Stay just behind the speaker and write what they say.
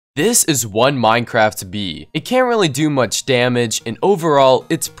This is one Minecraft bee. It can't really do much damage, and overall,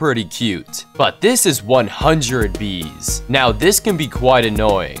 it's pretty cute. But this is 100 bees. Now, this can be quite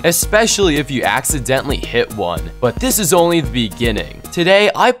annoying, especially if you accidentally hit one. But this is only the beginning. Today,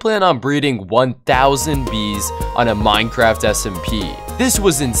 I plan on breeding 1,000 bees on a Minecraft SMP. This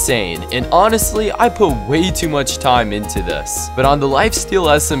was insane, and honestly, I put way too much time into this. But on the Lifesteal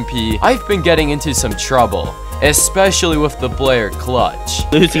SMP, I've been getting into some trouble. Especially with the player Clutch.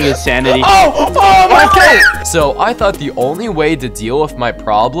 Losing his sanity. Oh my god! So I thought the only way to deal with my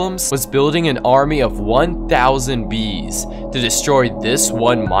problems was building an army of 1,000 bees to destroy this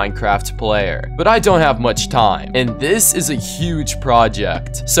one Minecraft player. But I don't have much time, and this is a huge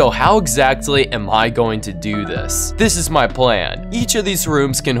project. So how exactly am I going to do this? This is my plan. Each of these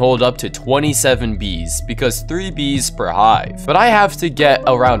rooms can hold up to 27 bees because 3 bees per hive. But I have to get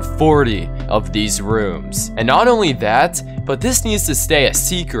around 40 of these rooms. And not only that, but this needs to stay a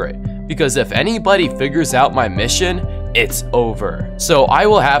secret, because if anybody figures out my mission, it's over. So I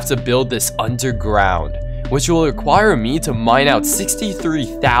will have to build this underground, which will require me to mine out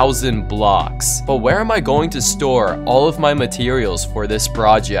 63,000 blocks. But where am I going to store all of my materials for this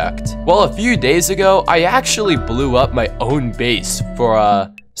project? Well, a few days ago, I actually blew up my own base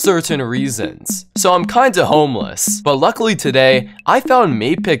for certain reasons. So I'm kinda homeless. But luckily today, I found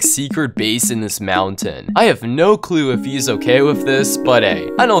Mapek's secret base in this mountain. I have no clue if he's okay with this, but hey,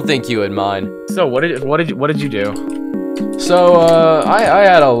 I don't think he would mind. So what did you do? So I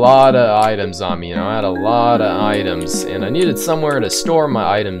had a lot of items on me, you know, I had a lot of items, and I needed somewhere to store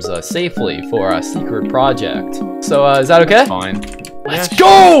my items safely for a secret project. So is that okay? Fine. Let's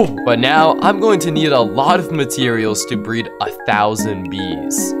go! But now, I'm going to need a lot of materials to breed 1,000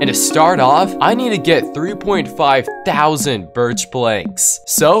 bees. And to start off, I need to get 3.5 thousand birch planks.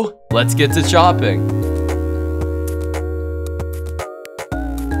 So, let's get to chopping.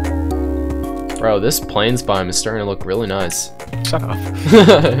 Bro, this plains biome is starting to look really nice. Shut up.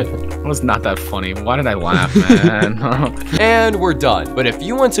 That was not that funny. Why did I laugh, man? And we're done. But if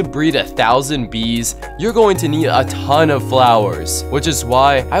you want to breed 1,000 bees, you're going to need a ton of flowers, which is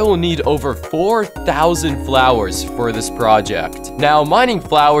why I will need over 4,000 flowers for this project. Now, mining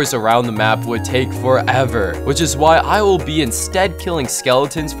flowers around the map would take forever, which is why I will be instead killing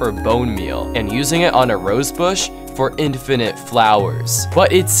skeletons for bone meal and using it on a rose bush for infinite flowers.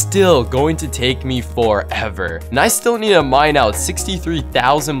 But it's still going to take me forever, and I still need to mine out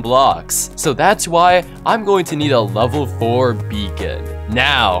 63,000 blocks. So that's why I'm going to need a level 4 beacon.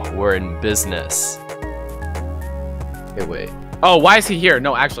 Now we're in business. Okay, wait. Oh, why is he here?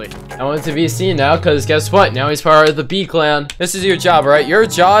 No, actually. I want to be seen now, because guess what? Now he's part of the bee clan. This is your job, right? Your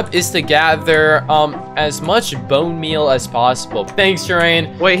job is to gather as much bone meal as possible. Thanks,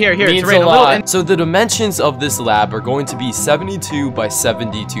 Terrain. Wait, here, Means Terrain, a lot. So the dimensions of this lab are going to be 72 by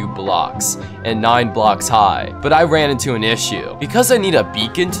 72 blocks and 9 blocks high. But I ran into an issue. Because I need a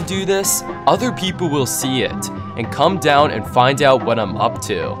beacon to do this, other people will see it and come down and find out what I'm up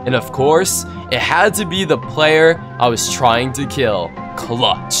to. And of course, it had to be the player I was trying to kill,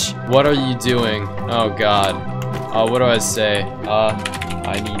 Clutch. What are you doing? Oh god. What do I say?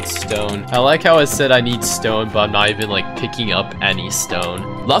 I need stone. I like how I said I need stone, but I'm not even like picking up any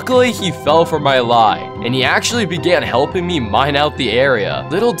stone. Luckily, he fell for my lie, and he actually began helping me mine out the area.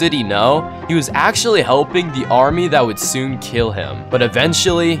 Little did he know, he was actually helping the army that would soon kill him. But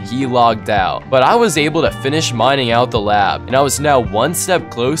eventually, he logged out. But I was able to finish mining out the lab, and I was now one step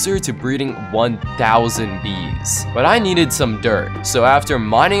closer to breeding 1,000 bees. But I needed some dirt, so after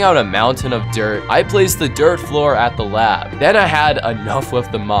mining out a mountain of dirt, I placed the dirt floor at the lab. Then I had enough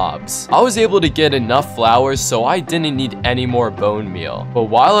with the mobs. I was able to get enough flowers, so I didn't need any more bone meal.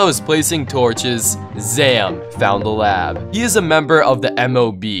 But while I was placing torches, Zam found the lab. He is a member of the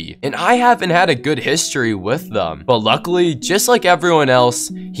MOB, and I haven't had a good history with them. But luckily, just like everyone else,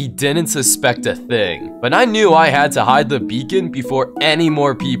 he didn't suspect a thing. But I knew I had to hide the beacon before any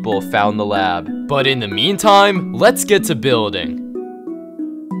more people found the lab. But in the meantime, let's get to building.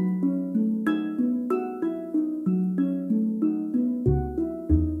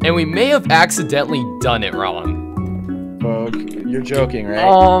 And we may have accidentally done it wrong. You're joking, right?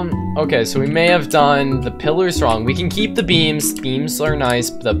 Okay, so we may have done the pillars wrong. We can keep the beams. Beams are nice,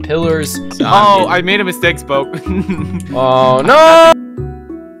 but the pillars... Oh, I made a mistake, Spoke. Oh, no!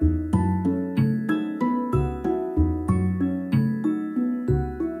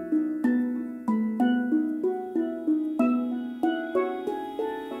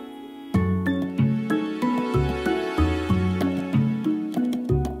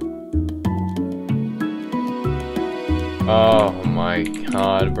 Oh my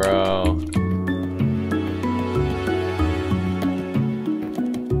god, bro.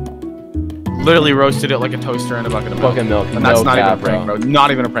 Literally roasted it like a toaster in a bucket of milk. Fucking milk. And that's No not cap, even a prank, bro.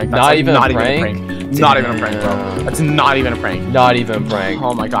 Not even a prank. That's Not like even not a even a prank? prank. Not even a prank, bro. That's not even a prank. Not even a prank.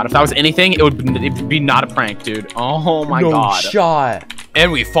 Oh my god. If that was anything, it'd be not a prank, dude. Oh my god. Shot.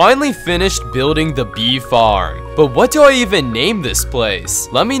 And we finally finished building the bee farm. But what do I even name this place?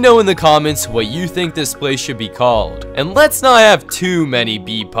 Let me know in the comments what you think this place should be called. And let's not have too many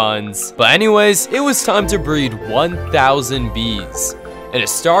bee puns. But anyways, it was time to breed 1,000 bees. And to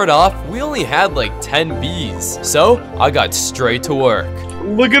start off, we only had like 10 bees. So I got straight to work.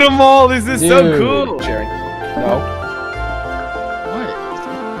 Look at them all. This is so cool. Sharing. No.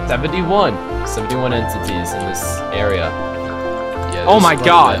 What? 71 entities in this area. Yeah, Oh my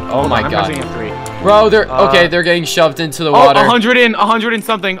god. Oh my I'm god. measuring at 3. Bro, they're getting shoved into the water. 100 and something. 100 and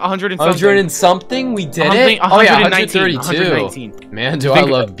something. 100 and something? We did it? Oh yeah, 132. 119. Man, do I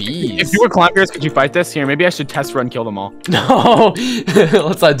love bees. If you were climbers, could you fight this? Here, maybe I should test run kill them all. No,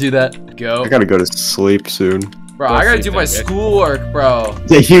 let's not do that. Go. I gotta go to sleep soon. Bro, I gotta do my schoolwork, bro.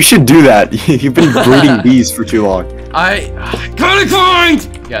 Yeah, you should do that. You've been breeding bees for too long. I gotta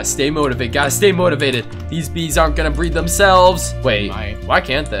grind! Gotta stay motivated, gotta stay motivated. These bees aren't gonna breed themselves. Wait, why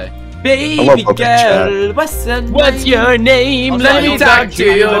can't they? Baby girl, what's your name? Let me talk to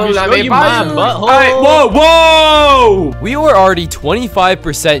you. Let me my butthole. Alright, whoa! We were already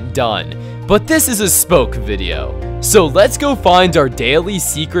 25% done, but this is a spoke video. So let's go find our daily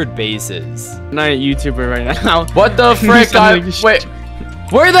secret bases. I'm not a YouTuber right now. What the frick? Wait,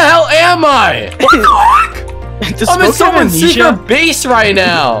 where the hell am I? I'm in someone's secret base right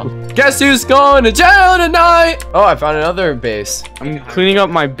now. Guess who's going to jail tonight? Oh, I found another base. I'm cleaning up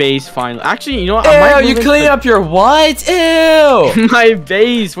my base finally. Actually, you know what? Ew, you clean up your what? Ew. My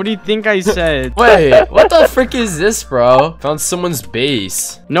base. What do you think I said? Wait, what the frick is this, bro? Found someone's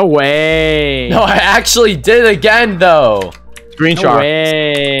base. No way. No, I actually did again, though. Screenshot. No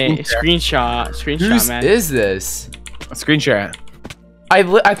way. Screenshot, man. Who is this? A screenshot.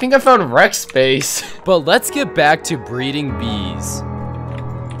 I think I found Rex base. But let's get back to breeding bees.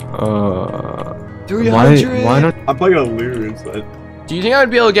 300. Why not? I'm probably gonna lose. Do you think I would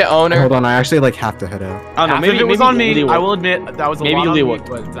be able to get owner? Hold on, I actually like have to head out. I don't know. Maybe it was on me. I will admit that was a lot on me, but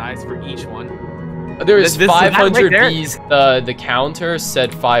dies for each one. There's 500 right bees. The counter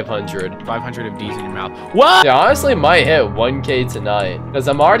said 500. 500 of bees in your mouth. What? Yeah, honestly, might hit 1K tonight because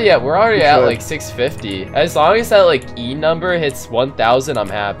we're already at like 650. As long as that like E number hits 1,000, I'm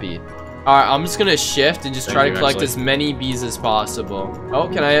happy. All right, I'm just gonna shift and just try to collect as many bees as possible. Oh,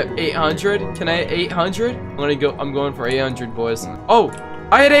 can I have 800? Can I have 800? I'm going for 800, boys. Oh,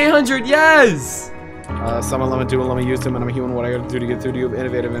 I had 800. Yes. Someone let me do it, let me use them, and I'm a human. What I gotta do to get through to you,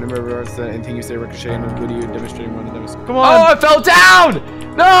 innovative and reverse anything you say, ricochet, and good you demonstrating one of them. Come on! Oh, I fell down!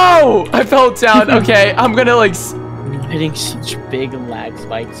 No! I fell down. Okay, I'm gonna like. I'm hitting such big lag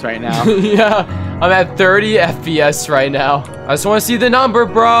spikes right now. Yeah, I'm at 30 FPS right now. I just want to see the number,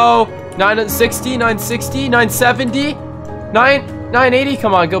 bro. 960, 960, 970, 980.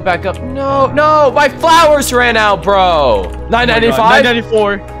 Come on, go back up. No, my flowers ran out, bro. 995.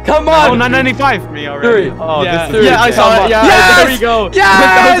 994. Come on. Oh, 995. Me already. Oh, yeah. this Yeah, I saw it. Yeah, yes! there we go.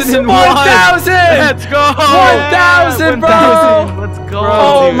 Yes! 1,000. Let's go. 1,000, bro. Let's go.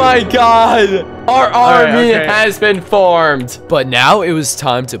 Oh dude. my God. Our army okay. has been formed. But now it was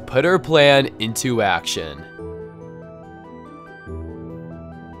time to put our plan into action.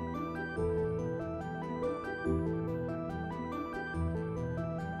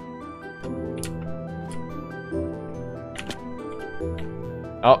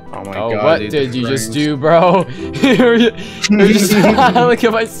 Oh my God, what dude, did you just do, bro? You're just, look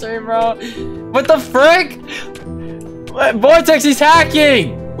at my stream, bro. What the frick? Vortex, he's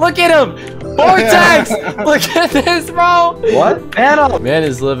hacking. Look at him. Vortex, look at this, bro. What? Man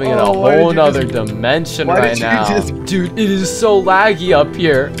is living in a whole nother dimension right now. Dude, it is so laggy up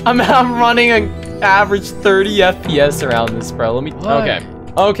here. I'm running an average 30 FPS around this, bro. Let me.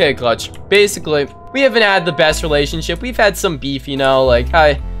 Okay, Clutch. Basically, we haven't had the best relationship. We've had some beef, you know, like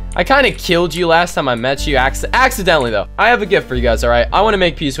I kind of killed you last time I met you accidentally though. I have a gift for you guys, all right? I want to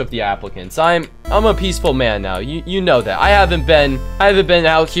make peace with the applicants. I'm a peaceful man now. You know that. I haven't been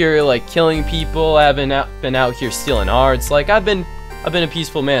out here like killing people. I haven't been out here stealing hearts. Like I've been a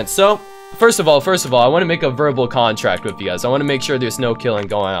peaceful man. So, first of all, I want to make a verbal contract with you guys. I want to make sure there's no killing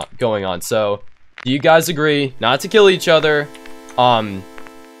going on. So, do you guys agree not to kill each other?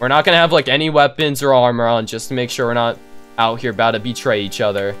 We're not gonna have like any weapons or armor on, just to make sure we're not out here about to betray each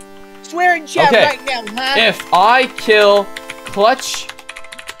other. Swear in chat right now, man. If I kill Clutch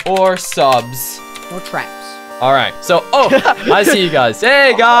or Subs or Traps. All right. So, I see you guys.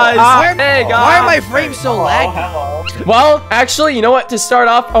 Hey guys. Hey guys. Why are my frames so laggy? Well, actually, you know what? To start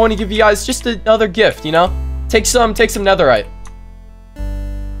off, I want to give you guys just another gift, you know? Take some netherite.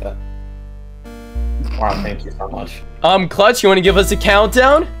 Wow, thank you so much. Clutch, you want to give us a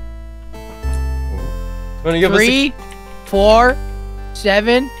countdown? Want to give 3, 4,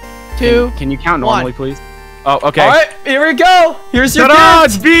 7, 2. Can you count 1. normally, please? Oh, okay. All right, here we go. Here's your Ta-da!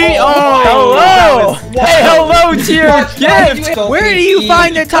 gift. It's B! Hello. Hey, hello to your gift. Where do you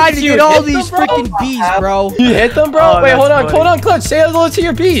find the time to get all these freaking bees, bro? You hit them, bro? Oh, Wait, that's hold on, Clutch. Say hello to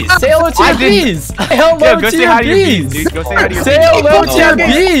your bees. Say hello to your bees. Say hello Go to say your hi to your bees. bees, dude. Go say hi to your Say bees. hello to your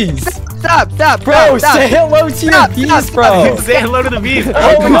bees. Stop, Bro, stop. say hello to your bees, bro. Say hello to the bees, bro.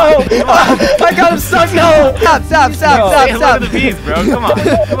 Oh Come on. no! I got him stuck now. Stop. Say hello to the bees, bro. Come on.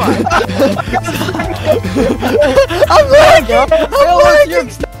 I'm lagging. Say hello to your.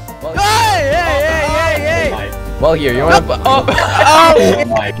 Hey. Well, here you want to. Oh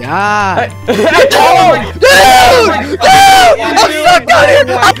my God. Dude! I'm stuck down here.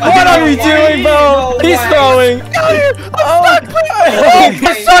 What are you doing, bro? He's throwing.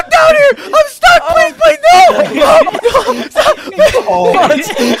 I'm stuck down here. I'm stuck. Please, no.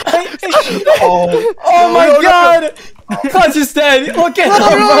 Oh my God! Clutch is dead. Look at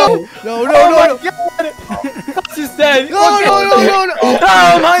him, bro. No. Clutch is dead. No.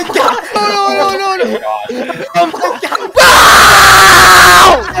 Oh my God!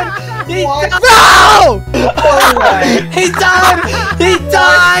 No. Oh my God! He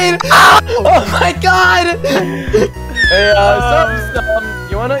died! Oh my God! Hey,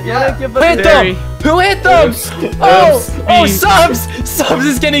 you wanna give us Who hit them? Oh, Subs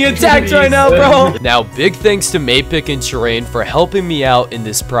is getting attacked right now, bro. Now, big thanks to Maypick and Terrain for helping me out in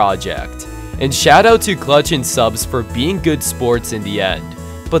this project. And shout out to Clutch and Subs for being good sports in the end.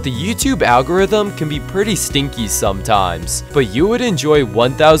 But the YouTube algorithm can be pretty stinky sometimes. But you would enjoy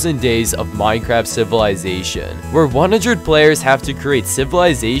 1000 Days of Minecraft Civilization, where 100 players have to create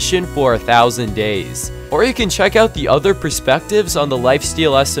civilization for 1000 days. Or you can check out the other perspectives on the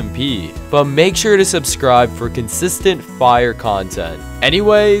Lifesteal SMP. But make sure to subscribe for consistent fire content.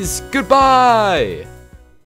 Anyways, goodbye!